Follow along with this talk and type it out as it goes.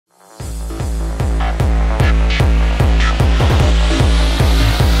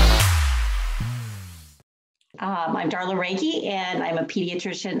I'm Darla Wrage, and I'm a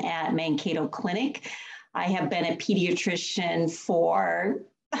pediatrician at Mankato Clinic. I have been a pediatrician for,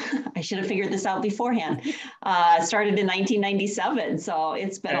 I should have figured this out beforehand, started in 1997. So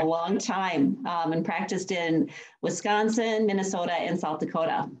it's been a long time, and practiced in Wisconsin, Minnesota, and South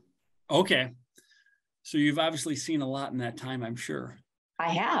Dakota. Okay. So you've obviously seen a lot in that time, I'm sure. I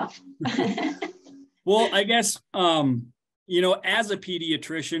have. Well, I guess, as a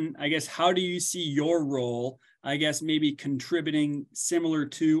pediatrician, I guess, how do you see your role, I guess, maybe contributing similar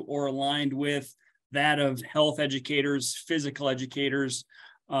to or aligned with that of health educators, physical educators,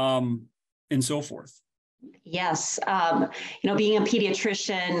 and so forth? Yes. Being a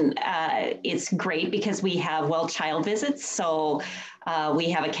pediatrician, it's great because we have child visits. So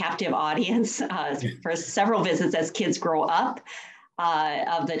we have a captive audience for several visits as kids grow up.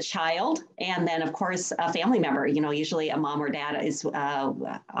 Of the child, and then of course a family member, usually a mom or dad is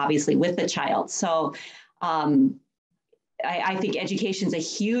obviously with the child. So I think education is a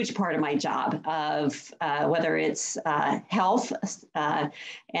huge part of my job, of whether it's health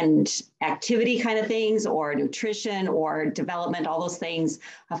and activity kind of things, or nutrition or development, all those things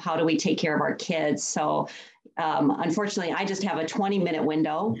of how do we take care of our kids. So unfortunately, I just have a 20-minute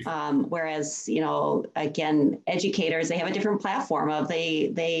window, whereas, again, educators, they have a different platform of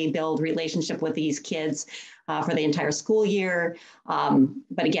they build relationship with these kids for the entire school year.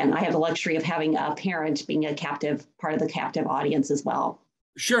 But again, I have the luxury of having a parent being a captive part of the captive audience as well.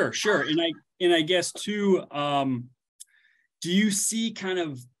 Sure. And I guess too, do you see kind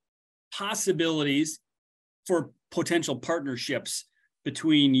of possibilities for potential partnerships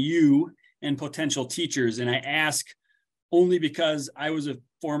between you and potential teachers? And I ask only because I was a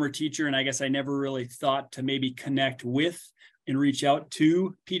former teacher, and I guess I never really thought to maybe connect with and reach out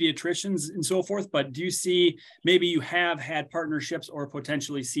to pediatricians and so forth. But do you see, maybe you have had partnerships or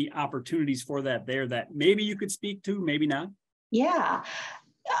potentially see opportunities for that there that maybe you could speak to, maybe not? Yeah.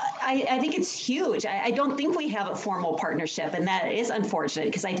 I think it's huge. I don't think we have a formal partnership, and that is unfortunate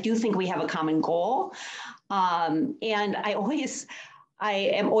because I do think we have a common goal. And I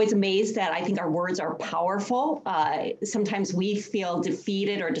am always amazed that I think our words are powerful. Sometimes we feel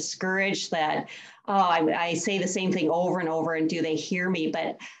defeated or discouraged that, I say the same thing over and over, and do they hear me?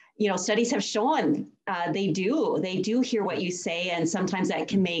 But, studies have shown they do hear what you say, and sometimes that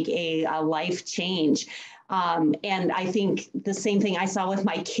can make a life change. And I think the same thing I saw with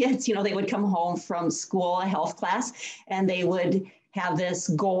my kids, they would come home from school, a health class, and they would have this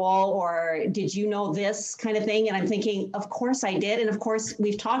goal, or did you know this kind of thing? And I'm thinking, of course I did. And of course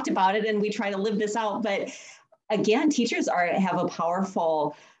we've talked about it and we try to live this out. But again, teachers have a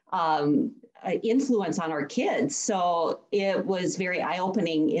powerful influence on our kids. So it was very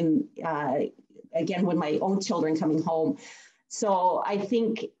eye-opening again, when my own children coming home. So I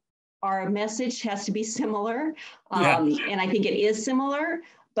think our message has to be similar. And I think it is similar.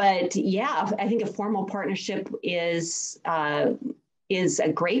 But yeah, I think a formal partnership is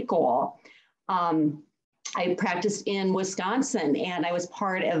a great goal. I practiced in Wisconsin, and I was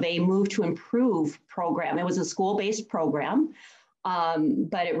part of a Move to Improve program. It was a school-based program,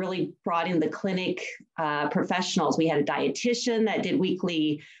 but it really brought in the clinic professionals. We had a dietitian that did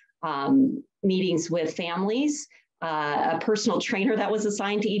weekly meetings with families, a personal trainer that was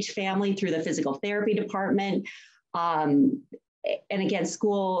assigned to each family through the physical therapy department, and again,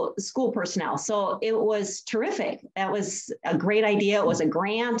 school personnel. So it was terrific. That was a great idea. It was a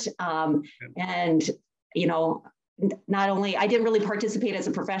grant. And, not only, I didn't really participate as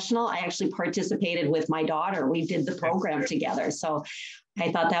a professional, I actually participated with my daughter. We did the program together. So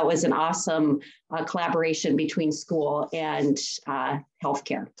I thought that was an awesome collaboration between school and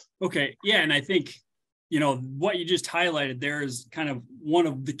healthcare. Okay. Yeah. And I think, what you just highlighted there is kind of one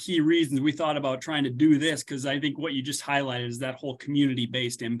of the key reasons we thought about trying to do this, because I think what you just highlighted is that whole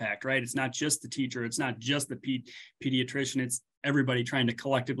community-based impact, right? It's not just the teacher, it's not just the pediatrician, it's everybody trying to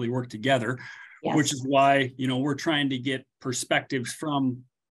collectively work together, yes. Which is why, we're trying to get perspectives from,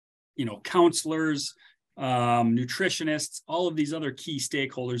 counselors, nutritionists, all of these other key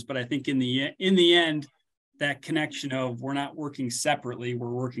stakeholders. But I think in the end, that connection of we're not working separately, we're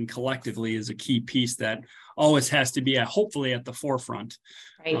working collectively is a key piece that always has to be hopefully at the forefront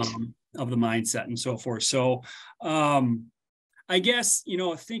of the mindset and so forth. So I guess,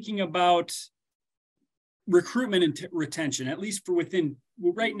 thinking about recruitment and retention, at least for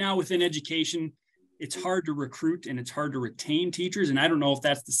right now within education, it's hard to recruit and it's hard to retain teachers. And I don't know if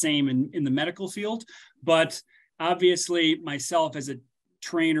that's the same in the medical field, but obviously myself as a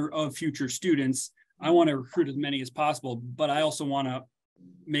trainer of future students, I want to recruit as many as possible, but I also want to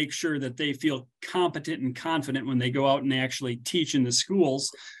make sure that they feel competent and confident when they go out and they actually teach in the schools.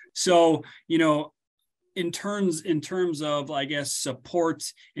 So, in terms of, I guess, support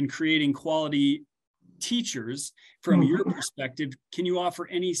in creating quality teachers from your perspective, can you offer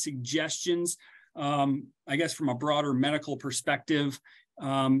any suggestions, I guess, from a broader medical perspective,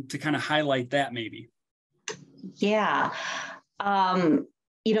 to kind of highlight that maybe? Yeah.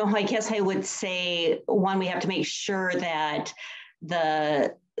 I guess I would say, one, we have to make sure that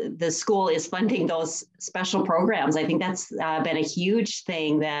the school is funding those special programs. I think that's been a huge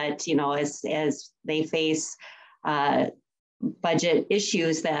thing that, as they face budget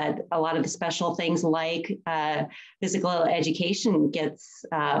issues, that a lot of the special things like physical education gets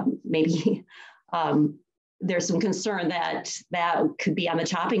maybe there's some concern that could be on the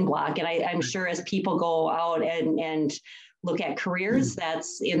chopping block. And I'm sure as people go out and look at careers,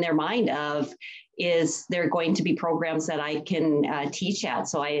 that's in their mind of, is there going to be programs that I can teach at?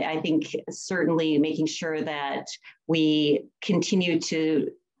 So I think certainly making sure that we continue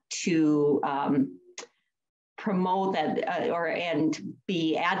to promote that and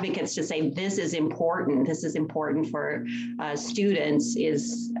be advocates to say this is important. This is important for students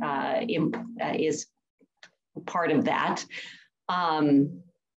is part of that.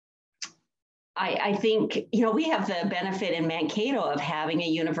 I think, we have the benefit in Mankato of having a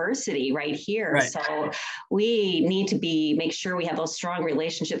university right here. Right. So we need to make sure we have those strong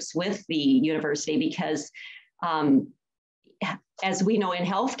relationships with the university, because as we know in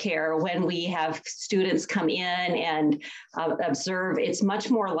healthcare, when we have students come in and observe, it's much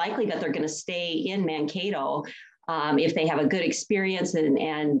more likely that they're going to stay in Mankato if they have a good experience.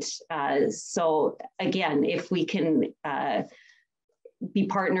 And so again, if we can be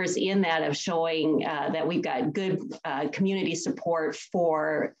partners in that, of showing that we've got good community support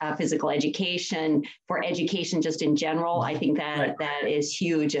for physical education, for education just in general, I think that that is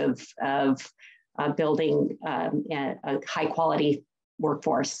huge of building a high quality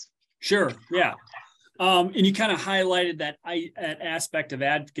workforce. Sure, yeah. And you kind of highlighted that aspect of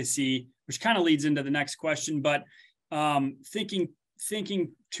advocacy, which kind of leads into the next question, but thinking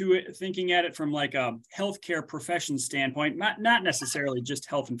at it from like a healthcare profession standpoint, not necessarily just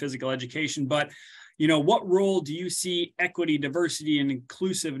health and physical education, but what role do you see equity, diversity, and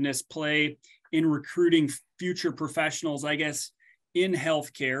inclusiveness play in recruiting future professionals, I guess, in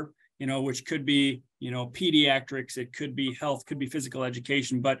healthcare, which could be, pediatrics, it could be health, could be physical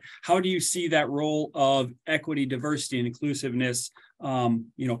education, but how do you see that role of equity, diversity, and inclusiveness,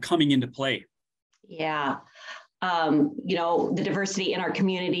 coming into play? Yeah. The diversity in our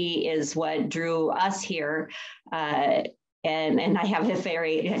community is what drew us here. And I have a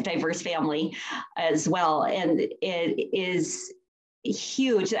very diverse family as well. And it is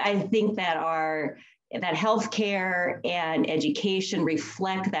huge. I think that that healthcare and education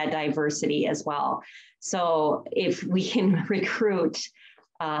reflect that diversity as well. So if we can recruit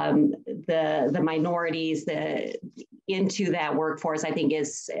the minorities into that workforce, I think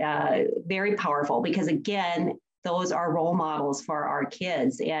is very powerful, because again, those are role models for our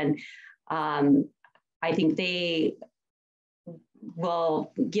kids. And I think they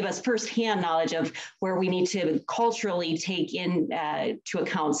will give us firsthand knowledge of where we need to culturally take in to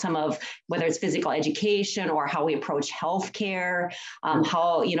account some of, whether it's physical education or how we approach healthcare,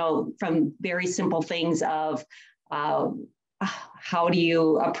 how, from very simple things of how do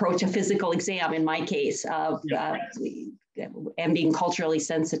you approach a physical exam, in my case, of and being culturally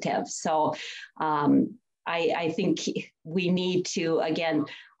sensitive. So I think we need to, again,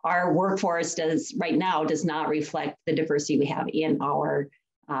 our workforce right now does not reflect the diversity we have in our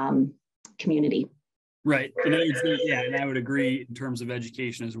community. Right. And I would agree in terms of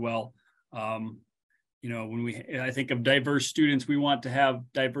education as well. When I think of diverse students, we want to have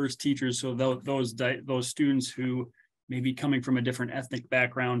diverse teachers. So those students who may be coming from a different ethnic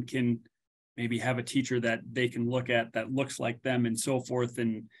background can maybe have a teacher that they can look at that looks like them and so forth.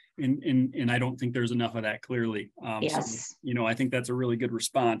 And I don't think there's enough of that, clearly. Yes. So, I think that's a really good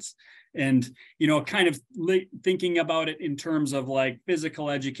response. And, kind of thinking about it in terms of like physical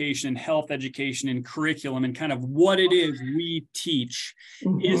education, health education, and curriculum, and kind of what it is we teach.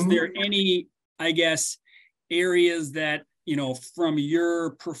 Is there any, I guess, areas that, from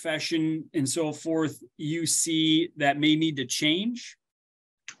your profession and so forth, you see that may need to change?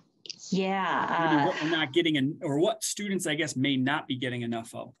 Yeah. What we're not getting, or what students, I guess, may not be getting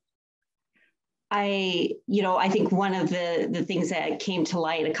enough of. I think one of the things that came to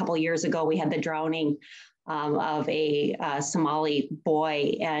light a couple of years ago, we had the drowning of a Somali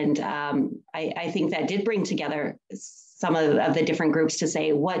boy. And I think that did bring together some of the different groups to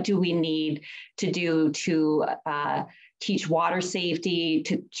say, what do we need to do to teach water safety,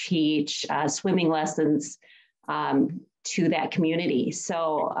 to teach swimming lessons to that community?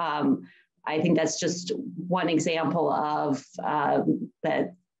 So I think that's just one example of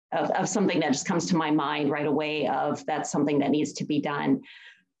that of something that just comes to my mind right away of that's something that needs to be done.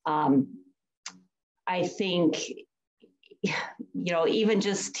 I think, even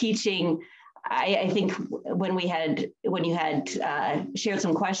just teaching, I think when you had shared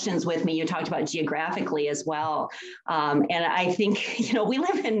some questions with me, you talked about geographically as well. And I think, we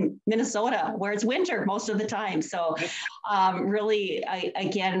live in Minnesota where it's winter most of the time. So really,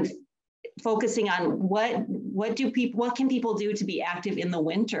 again, focusing on what can people do to be active in the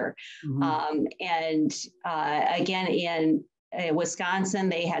winter. And again, in Wisconsin,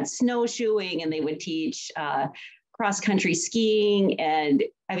 they had snowshoeing and they would teach cross-country skiing. And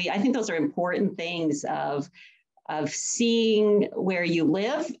I mean, I think those are important things of seeing where you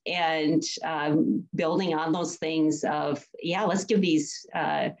live and building on those things of, let's give these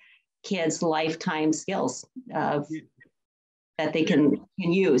kids lifetime skills that they can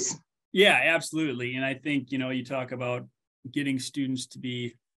use. Yeah, absolutely. And I think, you talk about getting students to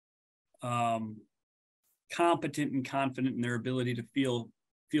be competent and confident in their ability to feel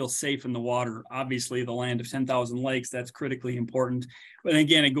safe in the water. Obviously, the land of 10,000 lakes, that's critically important. But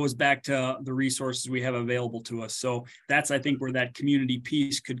again, it goes back to the resources we have available to us. So that's, I think, where that community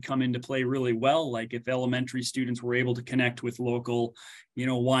piece could come into play really well. Like if elementary students were able to connect with local,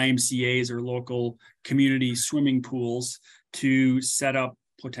 YMCAs or local community swimming pools to set up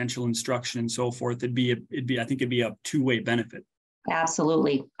potential instruction and so forth, I think it'd be a two-way benefit.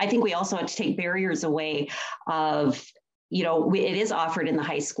 Absolutely. I think we also have to take barriers away of, it is offered in the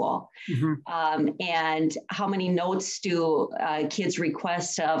high school. And how many notes do kids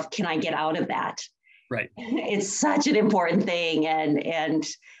request of, can I get out of that? Right. It's such an important thing. And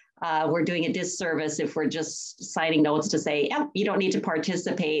we're doing a disservice if we're just signing notes to say, you don't need to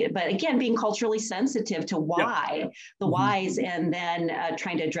participate. But again, being culturally sensitive to why, the whys, and then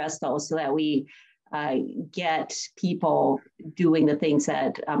trying to address those so that we get people doing the things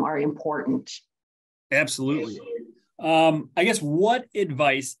that are important. Absolutely. I guess what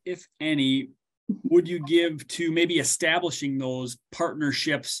advice, if any, would you give to maybe establishing those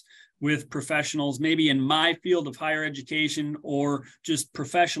partnerships with professionals, maybe in my field of higher education or just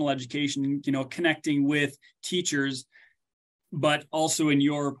professional education, connecting with teachers, but also in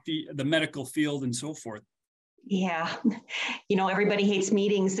the medical field and so forth? Yeah. Everybody hates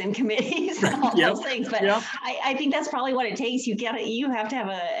meetings and committees and all those things, but I think that's probably what it takes. You have to have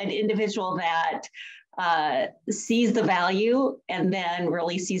an individual that sees the value and then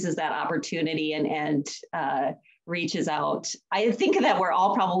really seizes that opportunity and reaches out. I think that we're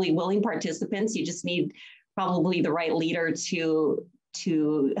all probably willing participants. You just need probably the right leader to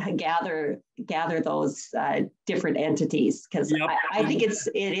gather those different entities, because I think it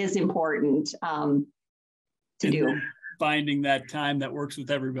is important to do. Finding that time that works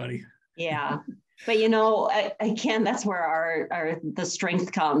with everybody. Yeah. But again, that's where the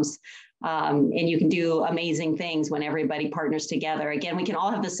strength comes. And you can do amazing things when everybody partners together. Again, we can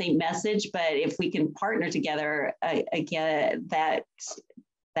all have the same message, but if we can partner together, again, that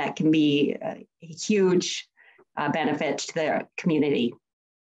can be a huge benefit to the community.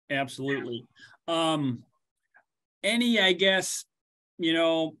 Absolutely. Any, I guess,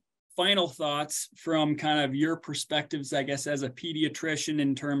 final thoughts from kind of your perspectives, I guess, as a pediatrician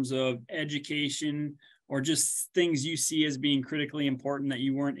in terms of education, or just things you see as being critically important that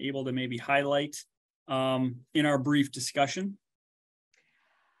you weren't able to maybe highlight in our brief discussion?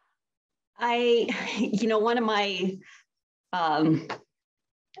 One of my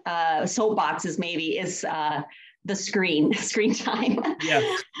soapboxes maybe is the screen time.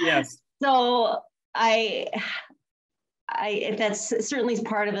 Yes. So that's certainly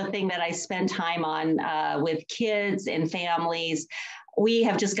part of the thing that I spend time on with kids and families. We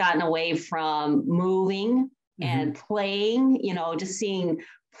have just gotten away from moving and playing, just seeing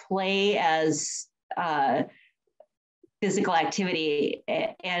play as physical activity.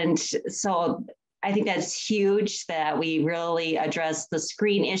 And so I think that's huge that we really address the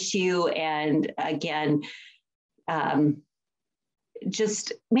screen issue. And again,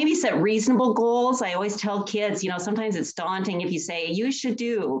 just maybe set reasonable goals. I always tell kids, sometimes it's daunting if you say you should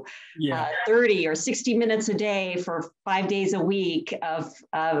do 30 or 60 minutes a day for 5 days a week of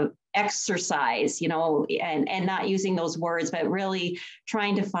exercise, and not using those words, but really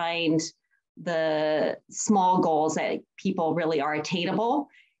trying to find the small goals that people really are attainable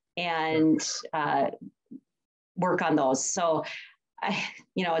and work on those. So,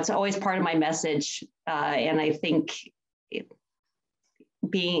 it's always part of my message. And I think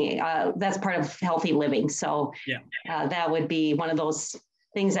that's part of healthy living. So that would be one of those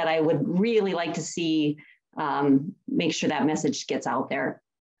things that I would really like to see, make sure that message gets out there.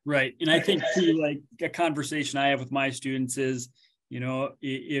 Right. And I think too, like a conversation I have with my students is,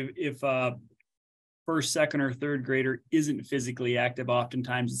 if first, second, or third grader isn't physically active,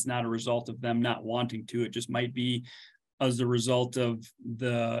 oftentimes it's not a result of them not wanting to. It just might be as a result of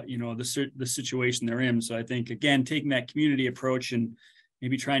the situation they're in. So I think, again, taking that community approach and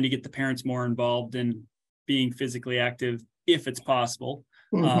maybe trying to get the parents more involved in being physically active if it's possible.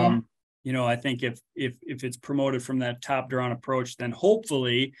 Mm-hmm. I think if it's promoted from that top-down approach, then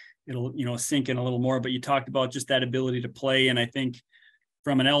hopefully it'll, sink in a little more. But you talked about just that ability to play. And I think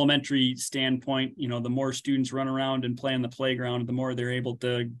from an elementary standpoint, the more students run around and play on the playground, the more they're able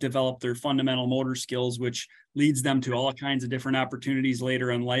to develop their fundamental motor skills, which leads them to all kinds of different opportunities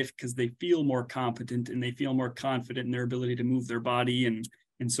later in life because they feel more competent and they feel more confident in their ability to move their body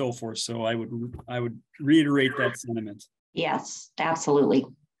and so forth. So I would reiterate that sentiment. Yes, absolutely.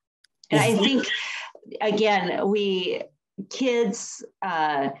 And I think, again, we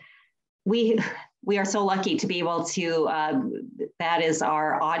are so lucky to be able to, that is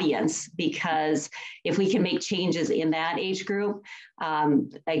our audience, because if we can make changes in that age group,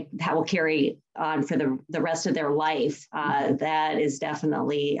 that will carry on for the rest of their life. That is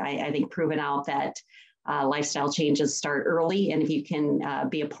definitely, I think, proven out that lifestyle changes start early. And if you can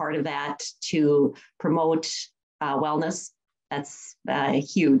be a part of that to promote wellness, that's a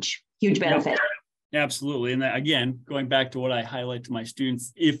huge benefit. Yep. Absolutely. And again, going back to what I highlight to my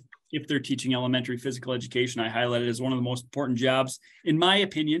students, if they're teaching elementary physical education, I highlight it as one of the most important jobs, in my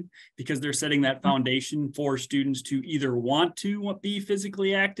opinion, because they're setting that foundation for students to either want to be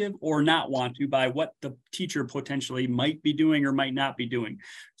physically active or not want to by what the teacher potentially might be doing or might not be doing.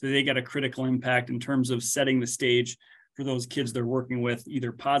 So they got a critical impact in terms of setting the stage for those kids they're working with,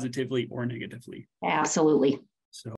 either positively or negatively. Absolutely.